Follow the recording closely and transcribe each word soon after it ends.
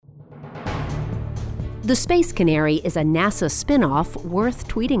The Space Canary is a NASA spinoff worth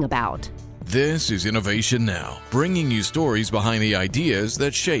tweeting about. This is Innovation Now, bringing you stories behind the ideas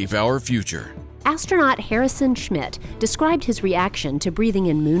that shape our future. Astronaut Harrison Schmitt described his reaction to breathing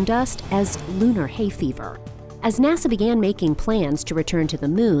in moon dust as lunar hay fever. As NASA began making plans to return to the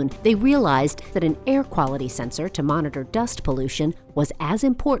moon, they realized that an air quality sensor to monitor dust pollution was as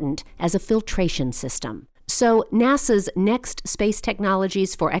important as a filtration system. So NASA's Next Space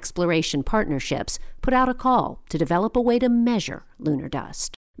Technologies for Exploration Partnerships put out a call to develop a way to measure lunar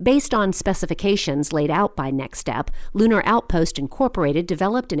dust. Based on specifications laid out by NextStep, Lunar Outpost Incorporated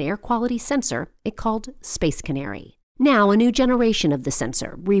developed an air quality sensor it called Space Canary. Now, a new generation of the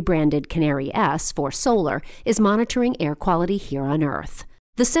sensor, rebranded Canary S for solar, is monitoring air quality here on Earth.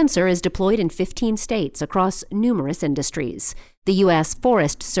 The sensor is deployed in 15 states across numerous industries. The U.S.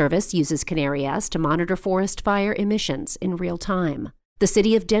 Forest Service uses Canary S to monitor forest fire emissions in real time. The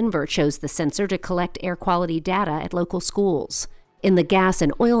city of Denver chose the sensor to collect air quality data at local schools. In the gas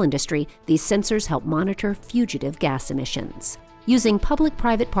and oil industry, these sensors help monitor fugitive gas emissions. Using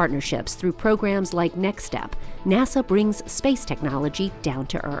public-private partnerships through programs like NextStep, NASA brings space technology down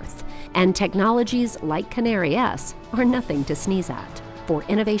to Earth. And technologies like Canary S are nothing to sneeze at. For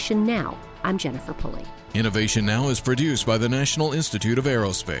Innovation Now, I'm Jennifer Pulley. Innovation Now is produced by the National Institute of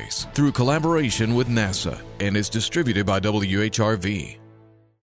Aerospace through collaboration with NASA and is distributed by WHRV.